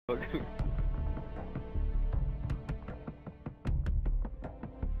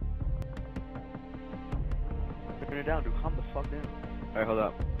Turn it down, dude. Calm the fuck down. Alright, hold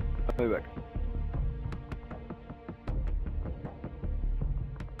up. I'll be back.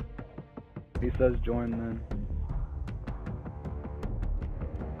 He says join then.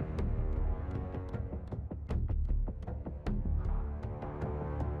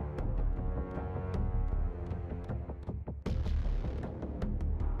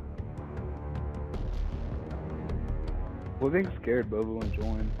 We're being scared, Bobo, and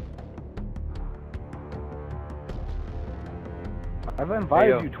join. I've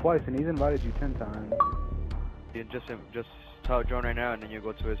invited you twice, and he's invited you 10 times. You just tell join right now, and then you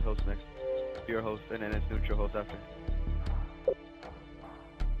go to his host next. Your host, and then his neutral host after.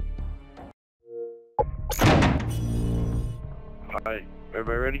 Alright,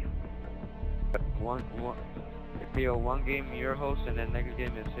 everybody ready? One game your host, and then next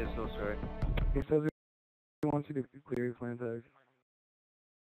game is his host, right? He says he wants you to clear your clan tag.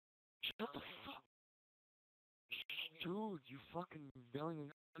 Shut the fuck. Dude, you fucking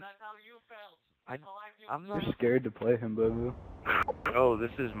yelling. That's how you felt. I'm not. You're scared to play him, Bobo. Oh,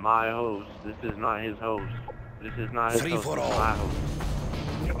 this is my host. This is not his host. This is not his host. This is my host.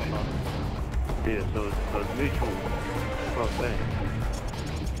 Yeah, so it's mutual. That's what I'm saying.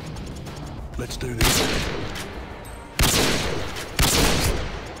 Let's do this.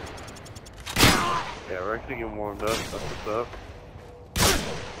 Yeah, we're actually getting warmed up. That's what's up.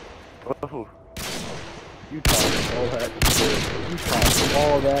 Oh. You talk all that shit. You talk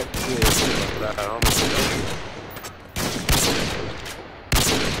all that shit. I don't know.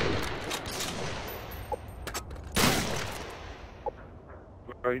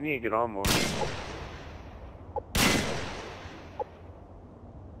 Bro, you need to get on more.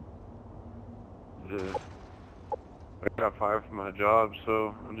 I got fired from my job,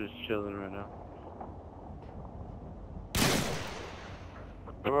 so I'm just chilling right now.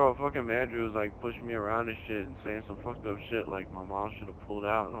 Bro, fucking manager was like pushing me around and shit and saying some fucked up shit like my mom should have pulled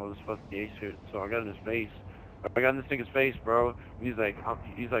out and all this fucking gay shit. So I got in his face. I got in this nigga's face, bro. He's like,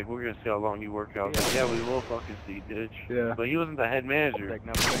 we're gonna see how long you work out. I was like, yeah, we will fucking see, bitch. Yeah. But he wasn't the head manager. Like,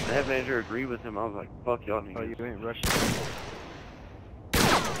 no, the head manager agreed with him. I was like, fuck y'all niggas. Oh, you ain't rushing.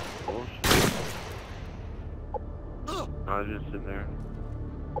 Bullshit. I was just sitting there.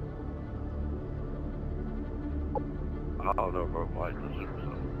 I don't know, bro. Why does it or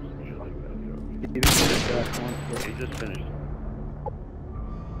some shit like that, yo? He didn't get it back once, but He just finished.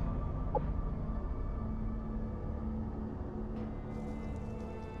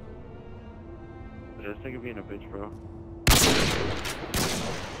 This nigga being a bitch, bro.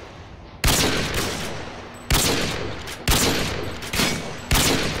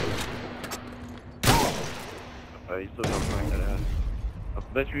 He's still gonna find that ass. I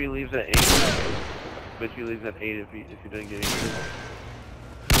bet you he leaves at 8. I bet you he leaves at 8 if he didn't get injured.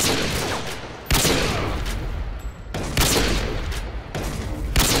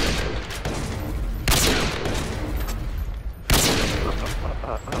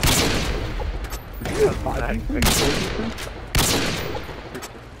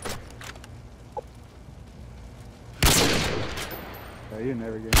 yeah, you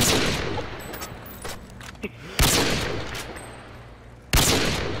never get it.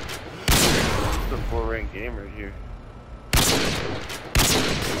 It's a 4-rank game right here.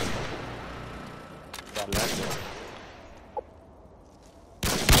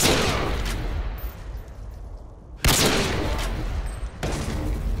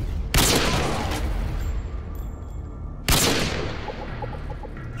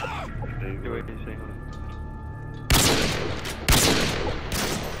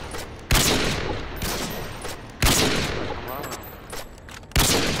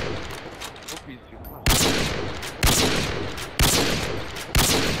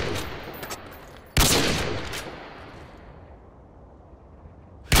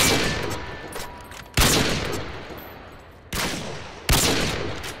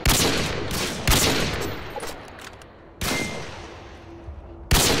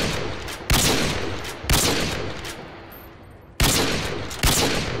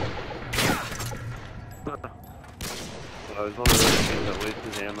 I was one of those things that wasted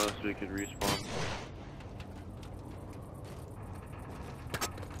his ammo so he could respawn.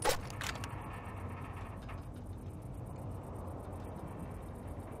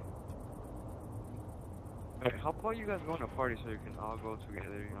 Hey, how about you guys go to a party so you can all go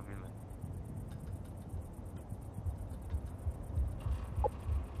together, you know what I mean?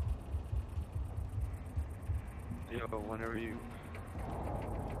 Like, yo, whenever you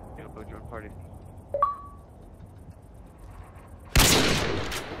go join a party.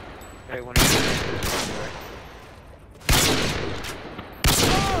 Hey, when you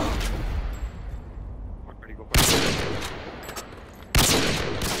ready, go for it.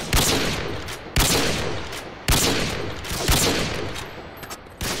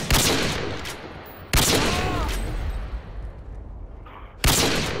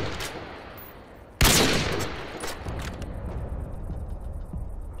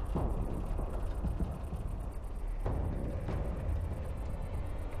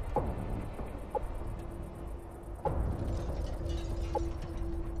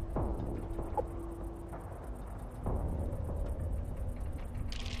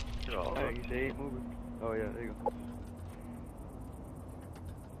 Hey, you say he ain't moving. Oh yeah, there you go.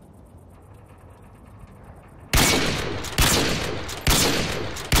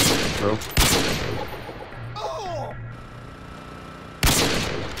 Bro.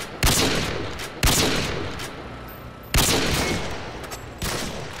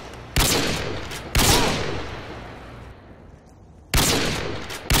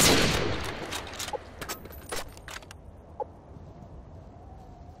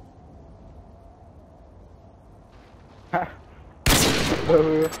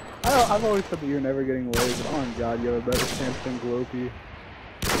 I've always said that you're never getting laid, but on God, you have a better chance than Glopey.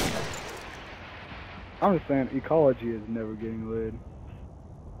 I'm just saying, ecology is never getting laid.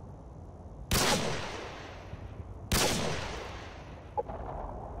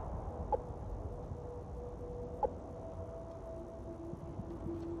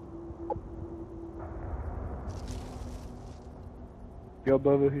 Yo,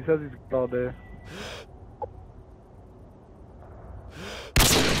 Bubba, he says he's good all day.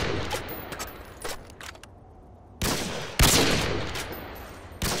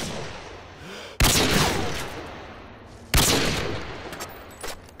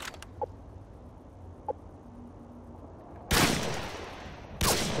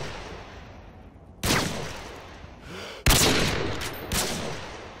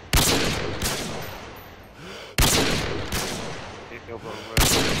 Go for it.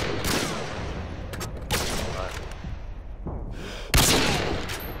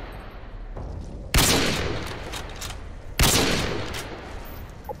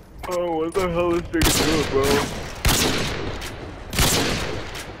 Oh, what the hell is this nigga doing, bro?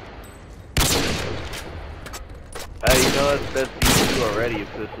 Hey, you know that's DQ already if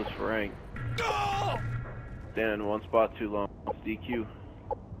this was for rank. Standing in one spot too long. It's DQ.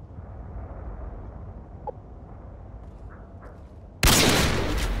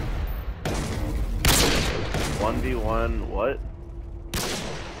 1v1 what?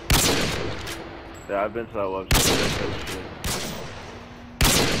 Yeah, I've been to that website. That shit.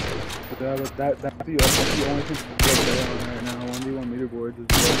 Yeah, but that's the only thing that's going on right now. 1v1 leaderboards is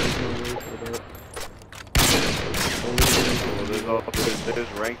there's no way for that. Well,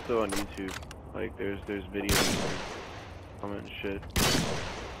 there's ranked though on YouTube. Like there's videos and comment and shit.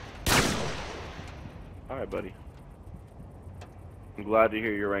 Alright, buddy. I'm glad to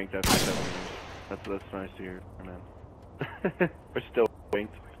hear you're ranked after 7 years. That's nice to hear, man. We're still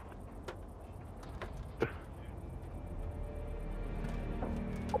ranked.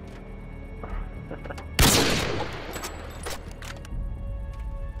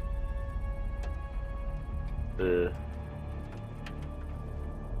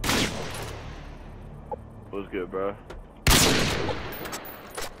 What's good, bro?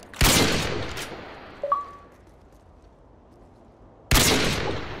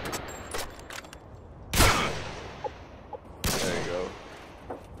 There you go.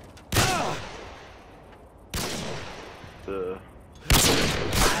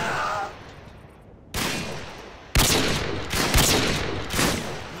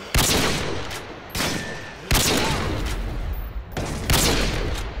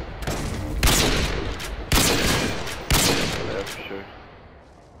 Yeah, for sure.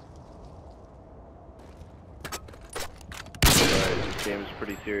 Alright, this game is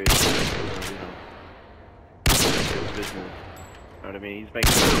pretty serious. So, you know, it's business. You know what I mean? He's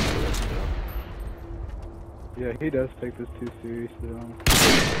making money with it, so. Yeah, he does take this too seriously.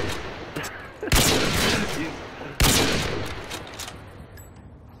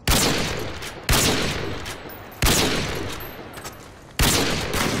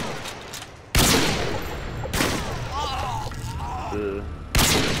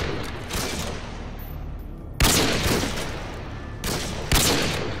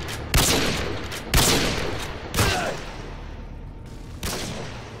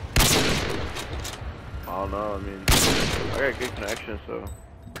 I don't know, I mean, I got good connection, so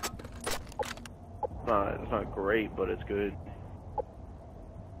it's not great, but it's good.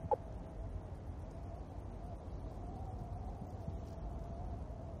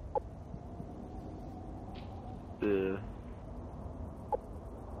 Yeah.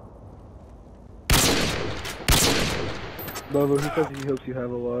 Bobo, he says he hopes you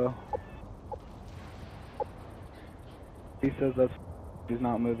have a while. He says that's he's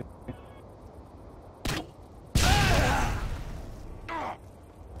not moving.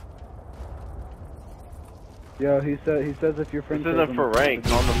 Yeah, he says if your friend This isn't for rank.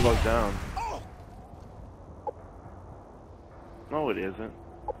 Calm the fuck down. No, it isn't.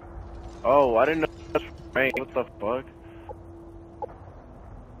 Oh, I didn't know that's for rank. What the fuck?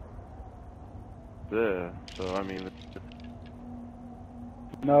 Yeah. So I mean.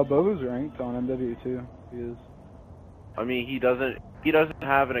 No, Bobo's ranked on MW2. He is. I mean, he doesn't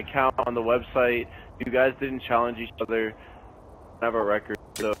have an account on the website. You guys didn't challenge each other. Have a record,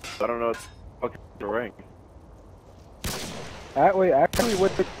 so I don't know what the fuck is the rank. Wait, actually,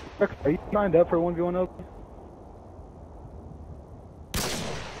 what the fuck? Are you signed up for 1v1 open?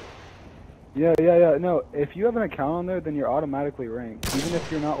 Yeah. No, if you have an account on there, then you're automatically ranked. Even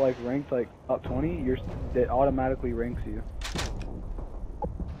if you're not like ranked like top 20, it automatically ranks you.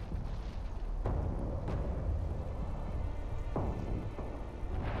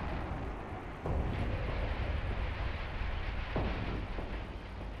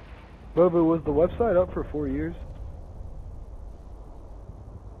 Bobo, was the website up for 4 years?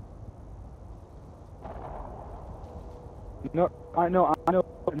 No, I know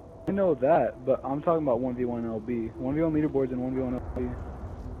that, but I'm talking about 1v1 LB. 1v1 leaderboards and 1v1 LB.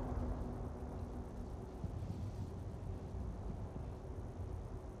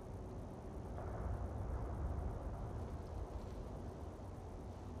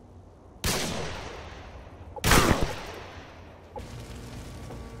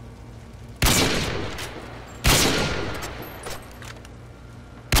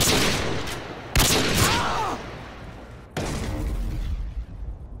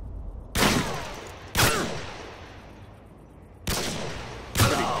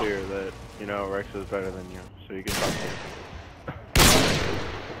 Clear that, you know, Rexa is better than you, so you can talk to him.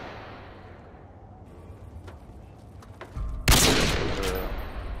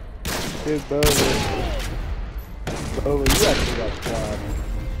 Dude, Bobo, you actually got slapped.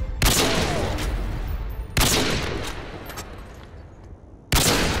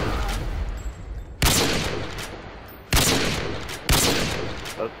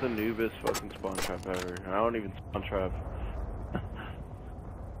 That's the noobest fucking spawn trap ever, and I don't even spawn trap.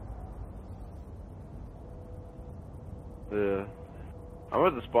 Yeah. I'm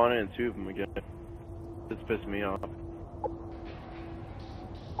about to spawn in 2 of them again. It's pissed me off.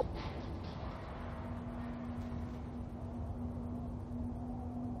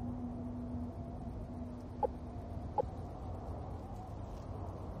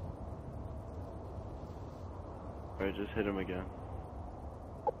 Alright, just hit him again.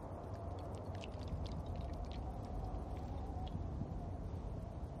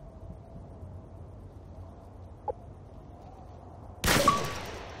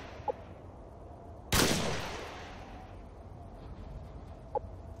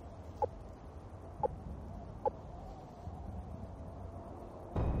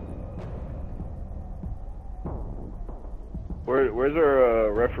 Where's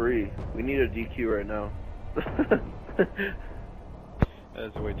our referee? We need a DQ right now.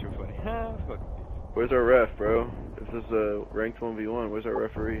 That's way too funny. Fuck. Where's our ref, bro? If this is a ranked 1v1, where's our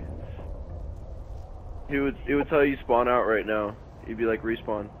referee? He would tell you spawn out right now. He'd be like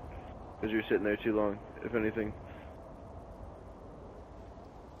respawn, because you're sitting there too long, if anything.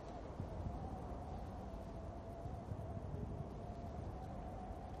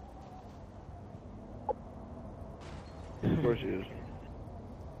 Of course he is.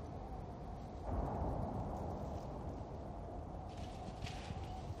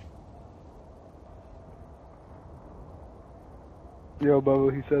 Yo, Bobo,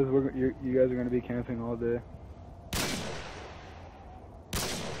 he says you guys are gonna be camping all day.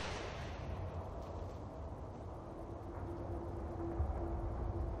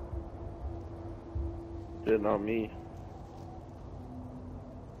 Yeah, not me.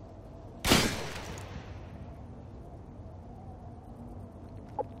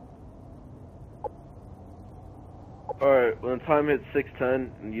 Alright, when the time hits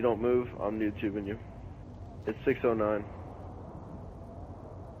 6:10 and you don't move, I'm YouTubing you. It's 6:09.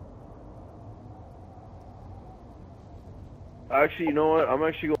 Actually, you know what? I'm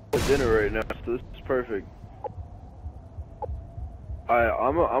actually going to dinner right now, so this is perfect.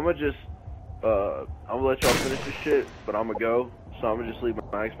 I'm gonna just, I'm gonna let y'all finish this shit, but I'm gonna go. So I'm gonna just leave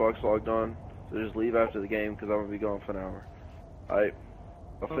my Xbox logged on. So just leave after the game, because I'm gonna be gone for an hour. Alright,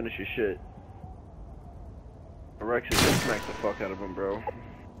 I'll finish your shit. Rexa just smack the fuck out of him, bro.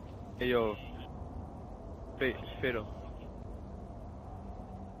 Hey yo, Fatal.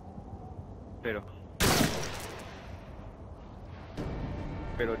 Fatal.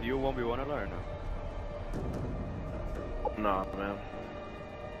 Fatal, do you 1v1 a lot or no? Nah, man.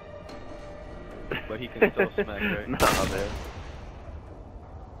 But he can still smack, right? Nah, man.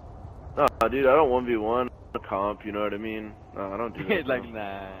 Nah, dude, I don't 1v1 a comp, you know what I mean? No, I don't do that. Like,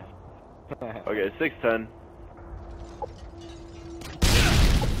 nah. Okay, 6'10".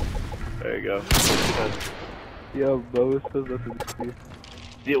 There you go. 6'10". Yo, Bo says that's a DQ.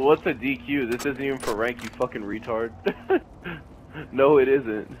 Yeah, what's a DQ? This isn't even for rank, you fucking retard. No, it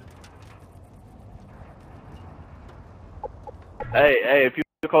isn't. Hey, if you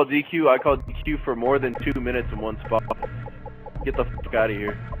call DQ, I call DQ for more than 2 minutes in one spot. Get the fuck out of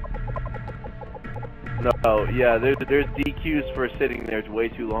here. No, yeah, there's DQs for sitting there. It's way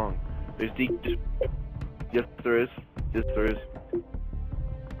too long. There's DQs. Yes, there is. Yes, there is.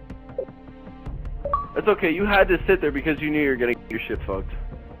 That's okay. You had to sit there because you knew you were getting your shit fucked.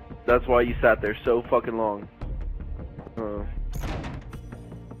 That's why you sat there so fucking long.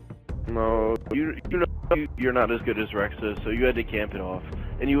 No, you know you're not as good as Rexa, so you had to camp it off,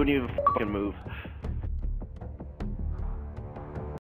 and you wouldn't even fucking move.